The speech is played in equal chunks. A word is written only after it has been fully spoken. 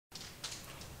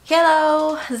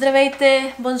Hello,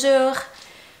 здравейте, bonjour.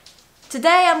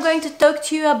 Today I'm going to talk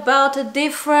to you about a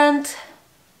different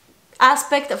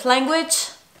aspect of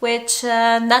language, which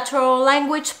natural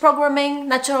language programming,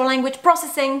 natural language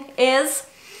processing is.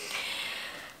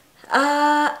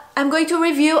 I'm going to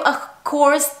review a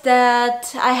course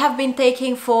that I have been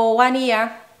taking for 1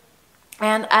 year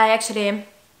and I actually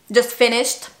just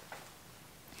finished.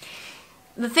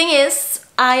 The thing is,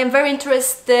 I am very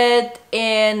interested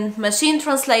in machine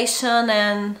translation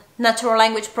and natural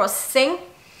language processing.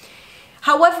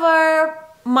 However,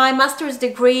 my master's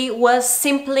degree was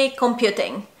simply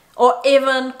computing, or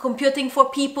even computing for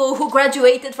people who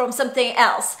graduated from something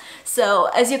else. So,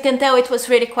 as you can tell, it was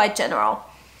really quite general.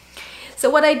 So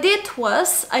what I did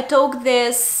was, I took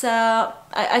this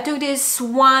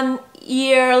 1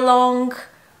 year long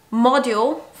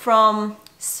module from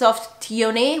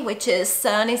SoftUni, which is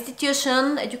an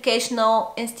institution,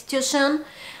 educational institution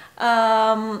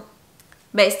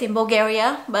based in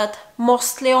Bulgaria, but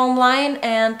mostly online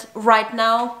and right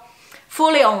now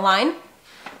fully online.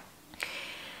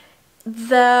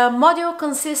 The module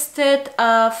consisted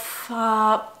of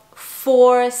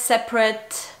 4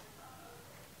 separate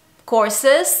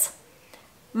courses: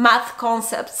 math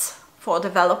concepts for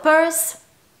developers,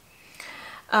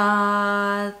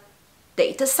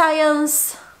 data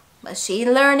science,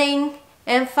 machine learning,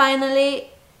 and finally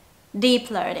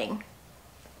deep learning.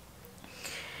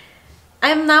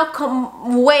 I'm now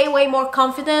way more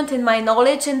confident in my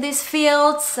knowledge in these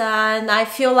fields, and I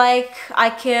feel like I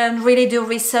can really do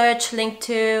research linked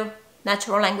to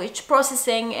natural language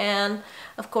processing and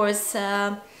of course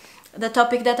the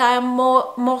topic that I am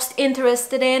most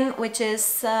interested in, which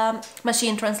is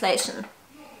machine translation,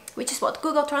 which is what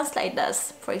Google Translate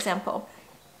does, for example.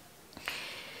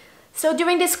 So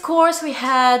during this course we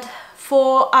had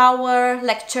 4-hour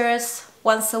lectures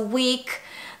once a week.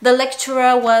 The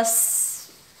lecturer was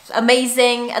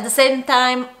amazing, at the same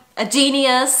time a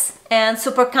genius and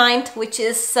super kind, which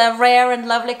is a rare and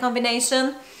lovely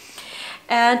combination.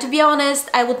 And to be honest,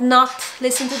 I would not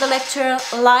listen to the lecture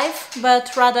live,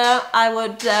 but rather I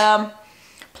would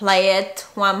play it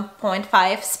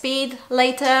 1.5 speed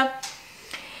later,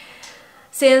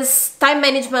 since time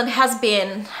management has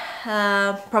been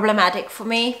problematic for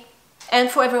me and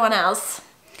for everyone else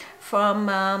from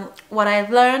what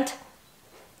I've learned.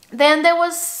 Then there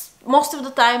was, most of the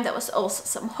time, there was also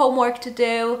some homework to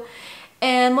do,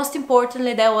 and most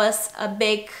importantly there was a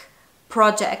big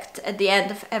project at the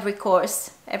end of every course,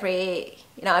 every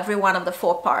one of the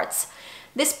 4 parts.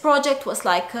 This project was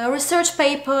like a research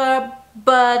paper,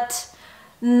 but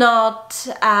not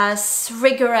as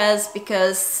rigorous,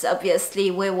 because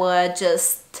obviously we were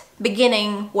just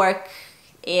beginning work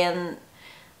in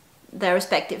the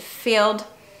respective field.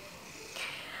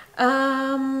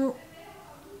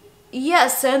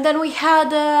 Yes, and then we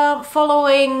had,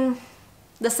 following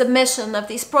the submission of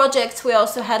these projects, we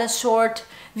also had a short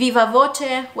viva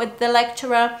voce with the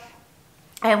lecturer,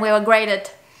 and we were graded.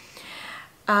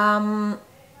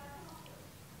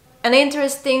 An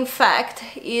interesting fact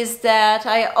is that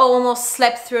I almost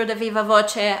slept through the viva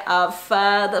voce of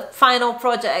the final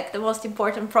project, the most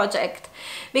important project,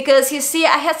 because you see,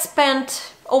 I had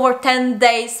spent over 10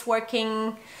 days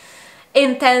working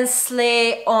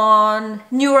intensely on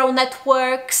neural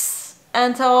networks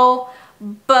and all,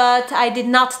 but I did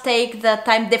not take the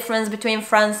time difference between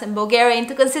France and Bulgaria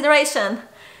into consideration.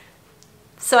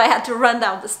 So I had to run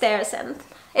down the stairs, and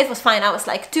it was fine. I was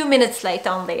like 2 minutes late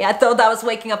only. I thought I was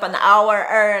waking up an hour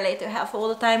early to have all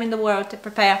the time in the world to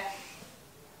prepare.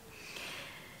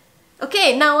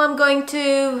 Okay, now I'm going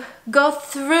to go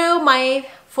through my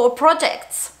 4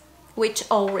 projects, which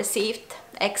all received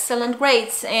excellent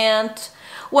grades and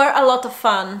were a lot of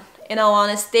fun, in all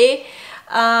honesty.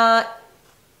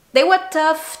 They were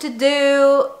tough to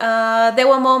do. There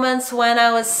were moments when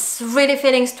I was really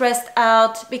feeling stressed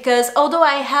out, because although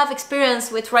I have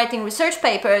experience with writing research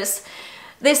papers,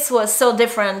 this was so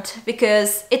different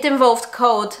because it involved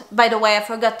code. By the way, I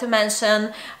forgot to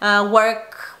mention,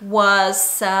 work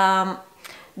was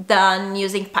done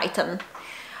using Python.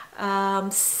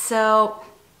 So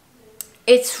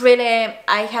it's really,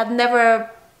 I had never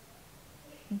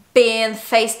been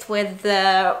faced with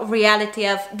the reality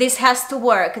of this has to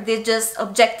work, this just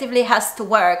objectively has to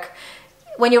work.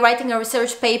 When you're writing a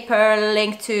research paper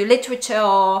linked to literature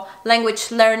or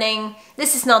language learning,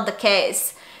 this is not the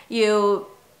case. You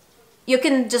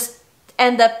can just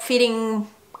end up feeling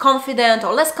confident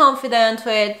or less confident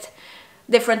with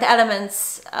different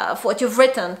elements of what you've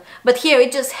written. But here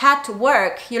it just had to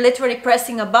work. You're literally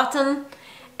pressing a button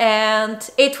and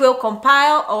it will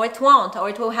compile, or it won't, or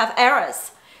it will have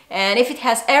errors. And if it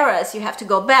has errors, you have to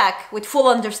go back with full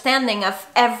understanding of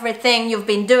everything you've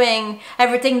been doing,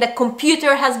 everything the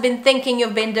computer has been thinking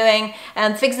you've been doing,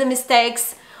 and fix the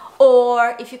mistakes.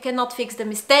 Or if you cannot fix the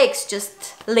mistakes,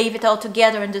 just leave it all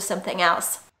together and do something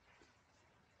else.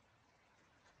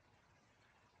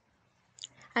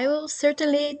 I will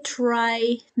certainly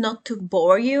try not to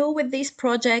bore you with these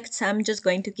projects. I'm just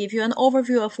going to give you an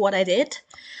overview of what I did.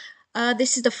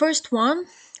 This is the first one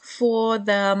for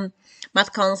the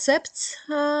Math Concepts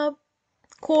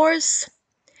course.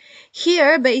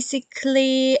 Here,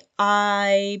 basically,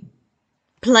 I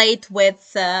played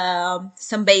with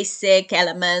some basic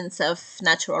elements of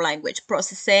natural language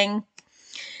processing,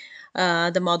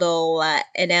 the model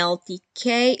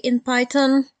NLTK in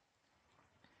Python.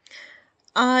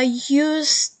 I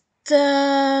used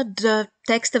the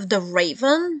text of The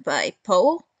Raven by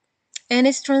Poe and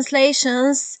its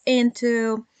translations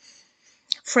into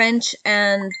French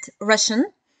and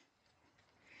Russian.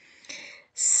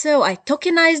 So I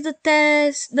tokenized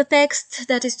the text,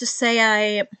 that is to say,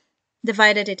 I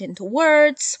divided it into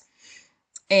words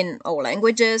in all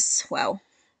languages. Well,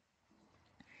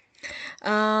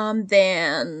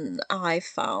 then I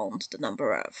found the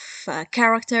number of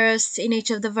characters in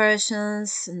each of the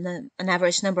versions and an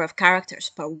average number of characters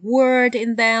per word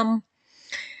in them.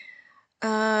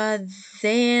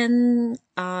 Then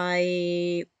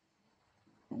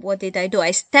what did I do?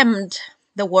 I stemmed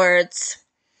the words.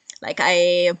 Like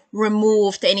I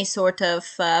removed any sort of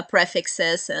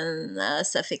prefixes and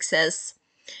suffixes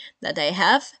that I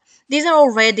have. These are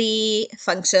already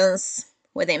functions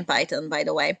within Python, by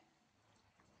the way.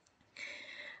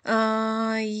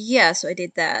 Yeah, so I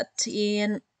did that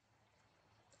in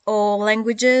all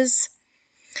languages.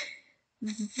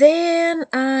 Then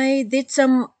I did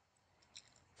some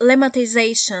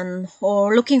lemmatization,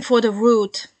 or looking for the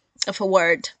root of a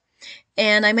word.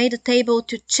 And I made a table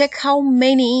to check how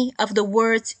many of the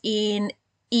words in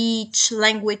each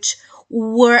language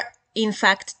were in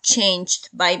fact changed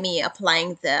by me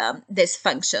applying this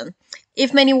function.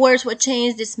 If many words were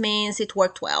changed, this means it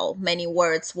worked well. Many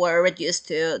words were reduced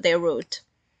to their root.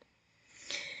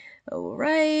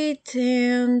 Alright,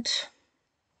 and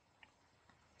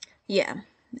yeah,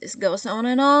 this goes on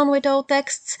and on with all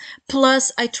texts.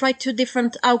 Plus, I tried two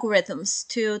different algorithms,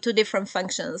 two different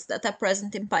functions that are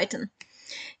present in Python,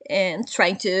 and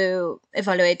trying to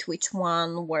evaluate which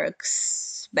one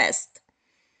works best.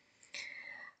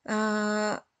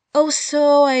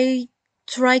 Also, I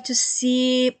try to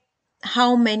see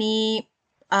how many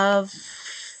of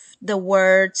the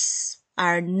words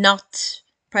are not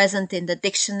present in the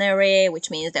dictionary, which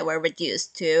means they were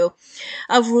reduced to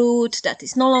a root that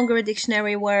is no longer a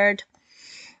dictionary word.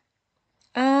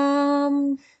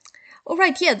 All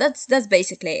right, yeah, that's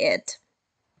basically it.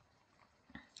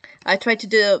 I tried to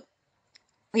do,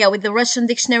 yeah, with the Russian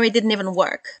dictionary, it didn't even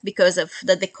work because of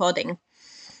the decoding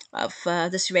of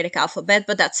the Cyrillic alphabet,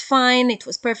 but that's fine. It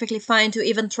was perfectly fine to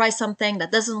even try something that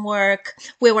doesn't work.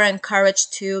 We were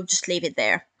encouraged to just leave it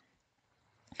there.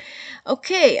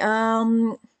 Okay,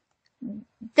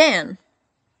 then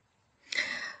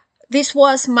this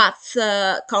was Math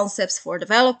Concepts for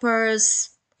Developers,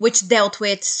 which dealt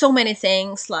with so many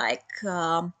things like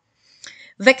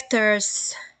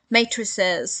vectors,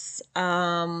 matrices,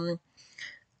 angles,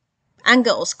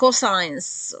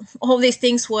 cosines. All these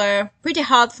things were pretty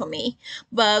hard for me,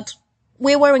 but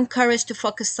we were encouraged to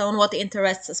focus on what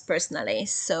interests us personally.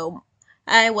 So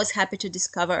I was happy to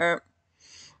discover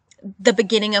the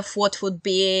beginning of what would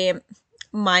be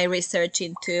my research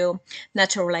into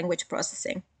natural language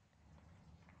processing.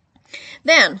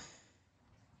 Then,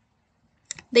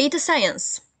 data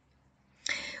science,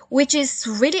 which is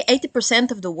really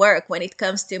 80% of the work when it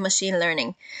comes to machine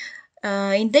learning.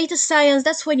 In data science,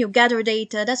 that's when you gather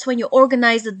data, that's when you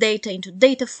organize the data into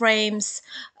data frames.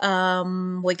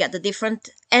 We get the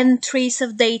different entries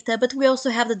of data, but we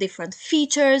also have the different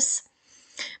features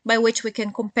by which we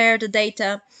can compare the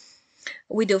data.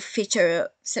 We do feature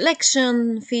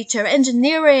selection, feature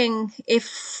engineering,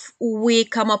 if we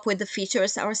come up with the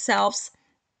features ourselves.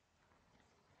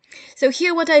 So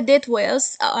here what I did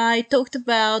was I talked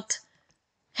about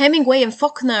Hemingway and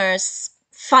Faulkner's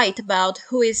fight about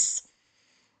who is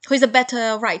a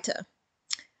better writer.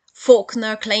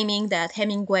 Faulkner claiming that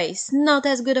Hemingway is not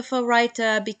as good of a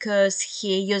writer because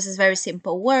he uses very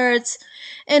simple words,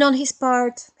 and on his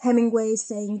part, Hemingway is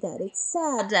saying that it's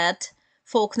sad that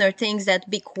Faulkner thinks that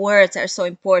big words are so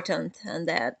important and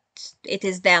that it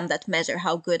is them that measure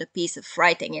how good a piece of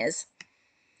writing is.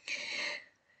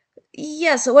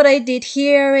 Yeah, so what I did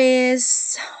here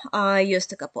is I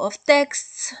used a couple of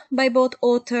texts by both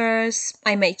authors.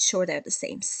 I made sure they're the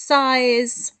same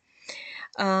size.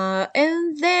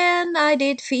 And then I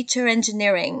did feature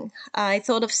engineering. I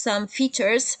thought of some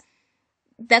features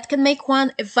that can make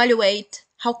one evaluate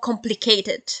how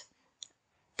complicated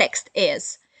text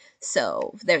is.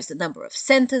 So there's the number of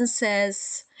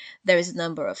sentences, there is a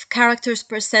number of characters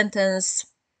per sentence,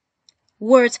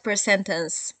 words per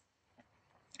sentence,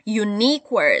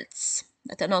 unique words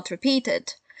that are not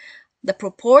repeated, the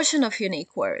proportion of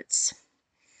unique words.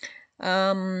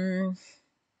 What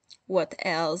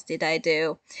else did I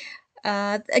do?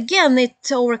 Again,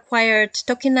 it all required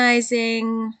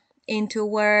tokenizing into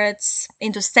words,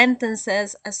 into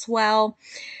sentences as well.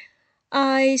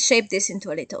 I shaped this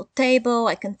into a little table.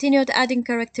 I continued adding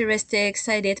characteristics.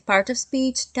 I did part of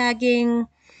speech tagging,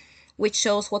 which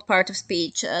shows what part of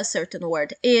speech a certain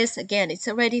word is. Again, it's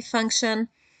a ready function.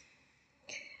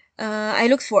 I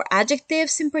looked for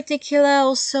adjectives in particular,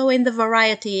 also in the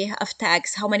variety of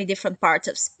tags, how many different parts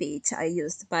of speech are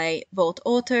used by both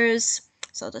authors.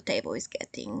 So the table is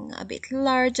getting a bit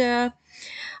larger.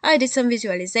 I did some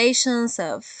visualizations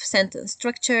of sentence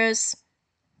structures.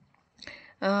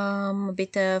 A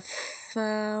bit of,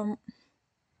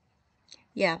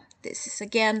 yeah, this is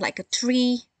again like a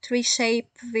tree shape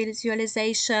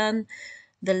visualization.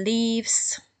 The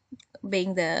leaves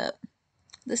being the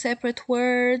separate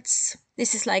words.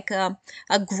 This is like a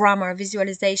grammar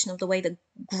visualization of the way the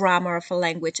grammar of a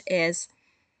language is.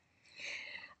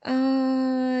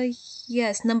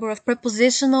 Yes, number of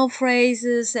prepositional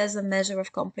phrases as a measure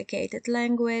of complicated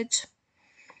language.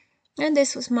 And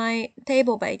this was my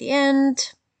table by the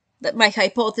end. That my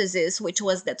hypothesis, which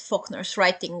was that Faulkner's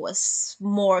writing was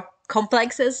more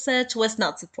complex as such, was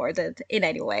not supported in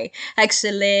any way.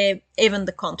 Actually, even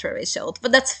the contrary showed.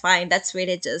 But that's fine. That's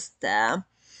really just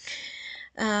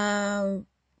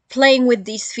playing with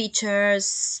these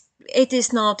features. It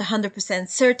is not 100%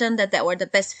 certain that were the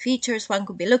best features one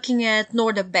could be looking at,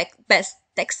 nor the best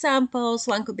text samples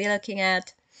one could be looking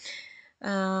at.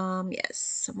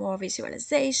 Yes, some more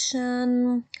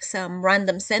visualization, some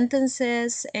random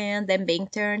sentences, and then being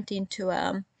turned into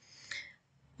a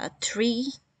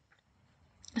tree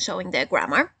showing their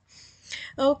grammar.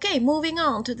 Okay, moving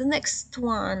on to the next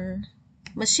one,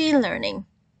 machine learning.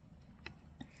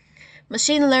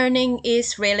 Machine learning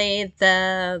is really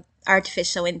the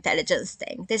artificial intelligence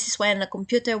thing. This is when a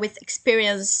computer with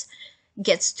experience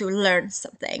gets to learn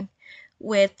something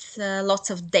with lots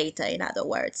of data, in other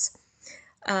words.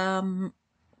 For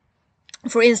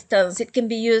instance, it can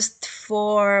be used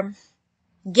for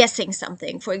guessing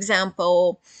something. For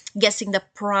example, guessing the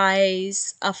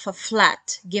price of a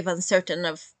flat given certain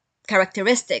of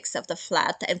characteristics of the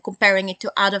flat and comparing it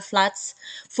to other flats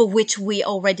for which we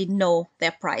already know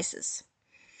their prices.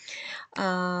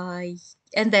 And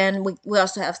then we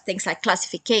also have things like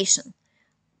classification.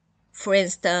 For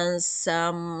instance,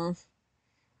 a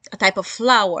type of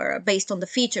flower based on the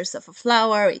features of a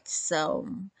flower, its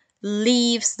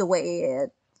leaves, the way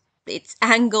its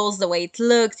angles, the way it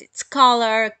looks, its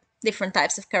color, different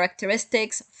types of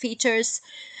characteristics, features.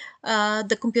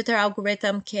 The computer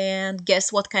algorithm can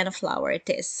guess what kind of flower it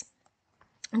is,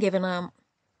 given a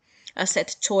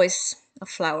set choice of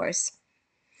flowers.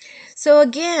 So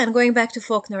again, going back to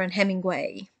Faulkner and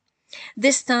Hemingway,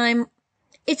 this time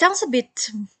it sounds a bit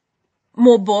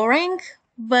more boring,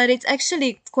 but it's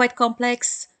actually quite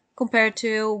complex compared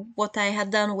to what I had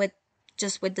done with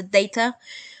the data.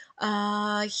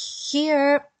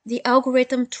 Here, the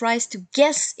algorithm tries to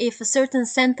guess if a certain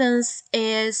sentence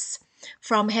is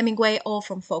from Hemingway or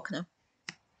from Faulkner.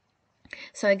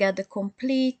 So I got the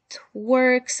complete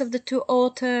works of the two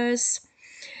authors.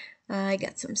 I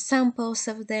got some samples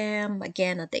of them.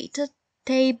 Again, a data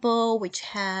table which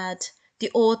had the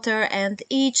author and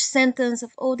each sentence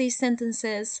of all these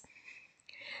sentences.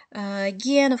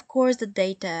 Again, of course, the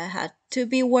data had to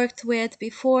be worked with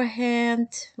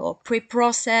beforehand or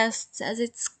pre-processed, as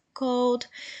it's called,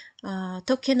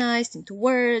 tokenized into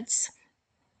words,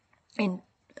 in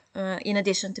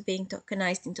addition to being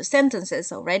tokenized into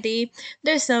sentences already.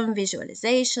 There's some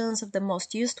visualizations of the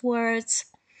most used words.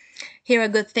 Here a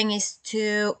good thing is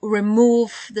to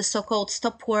remove the so-called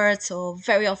stop words or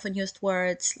very often used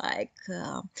words like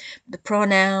the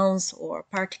pronouns or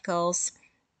particles.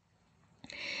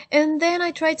 And then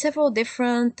I tried several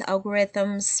different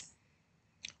algorithms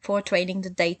for training the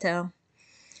data.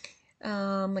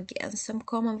 Again, some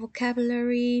common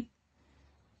vocabulary.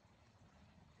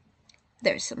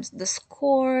 There's the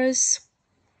scores,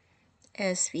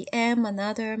 SVM,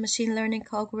 another machine learning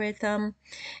algorithm.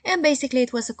 And basically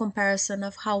it was a comparison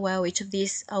of how well each of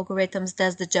these algorithms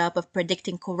does the job of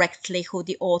predicting correctly who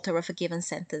the author of a given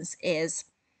sentence is.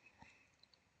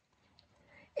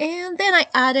 And then I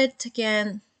added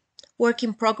again work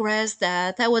in progress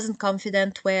that I wasn't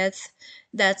confident with.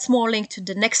 That's more linked to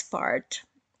the next part,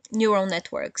 neural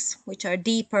networks, which are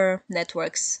deeper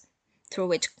networks through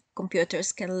which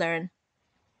computers can learn.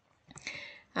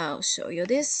 I'll show you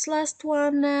this last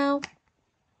one now.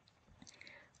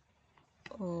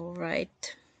 All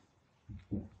right.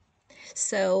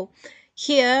 So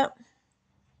here,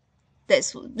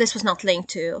 this was not linked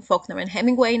to Faulkner and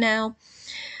Hemingway now.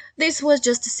 This was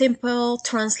just a simple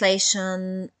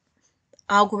translation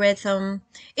algorithm.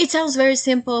 It sounds very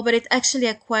simple, but it actually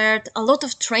acquired a lot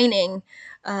of training.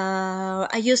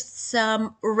 I used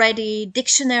some ready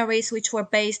dictionaries which were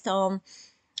based on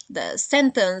the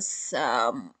sentence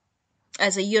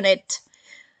as a unit,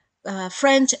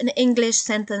 French and English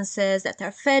sentences that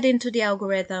are fed into the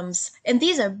algorithms. And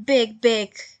these are big, big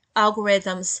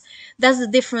algorithms. That's the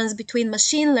difference between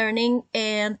machine learning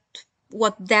and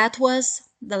what that was,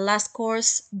 the last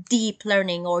course, deep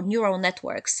learning or neural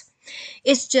networks.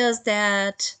 It's just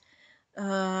that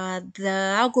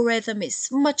the algorithm is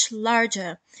much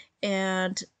larger,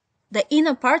 and the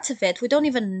inner parts of it, we don't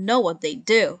even know what they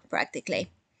do practically.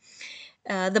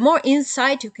 The more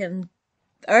insight you can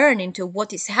earn into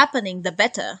what is happening, the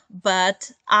better.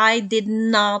 But I did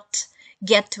not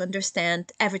get to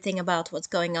understand everything about what's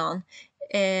going on.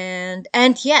 And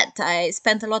yet I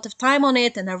spent a lot of time on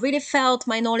it, and I really felt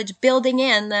my knowledge building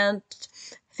in and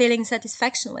feeling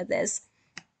satisfaction with this.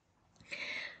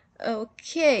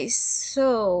 Okay,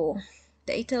 so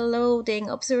data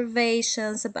loading,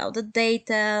 observations about the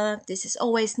data. This is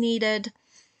always needed.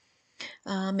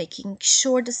 Making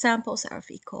sure the samples are of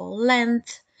equal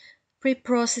length.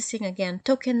 Pre-processing, again,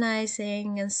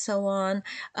 tokenizing, and so on.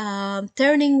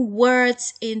 Turning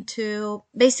words into,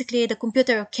 basically the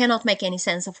computer cannot make any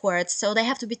sense of words, so they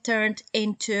have to be turned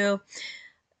into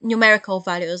numerical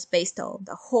values based on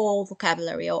the whole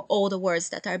vocabulary or all the words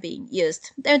that are being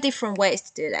used. There are different ways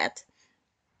to do that.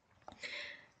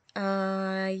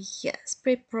 Yes,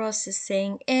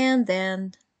 pre-processing, and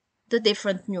then the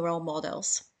different neural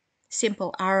models.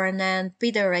 Simple RNN,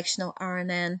 bidirectional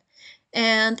RNN,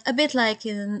 and a bit like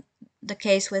in the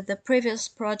case with the previous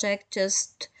project,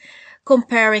 just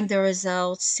comparing the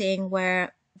results, seeing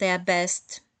where they are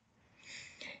best.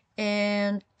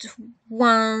 And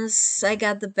once I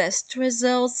got the best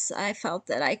results, I felt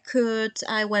that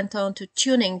I went on to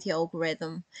tuning the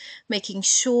algorithm, making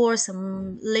sure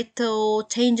some little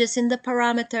changes in the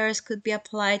parameters could be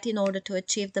applied in order to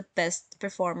achieve the best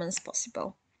performance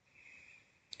possible.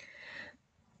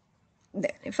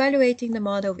 Then evaluating the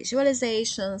model,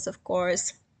 visualizations, of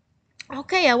course.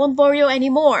 Okay, I won't bore you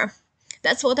anymore.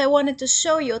 That's what I wanted to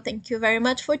show you. Thank you very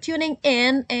much for tuning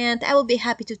in, and I will be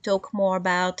happy to talk more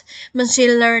about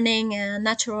machine learning and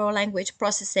natural language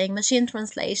processing, machine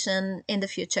translation in the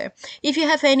future. If you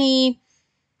have any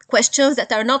questions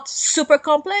that are not super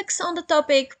complex on the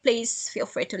topic, please feel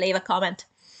free to leave a comment.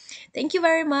 Thank you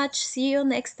very much. See you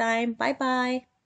next time. Bye bye.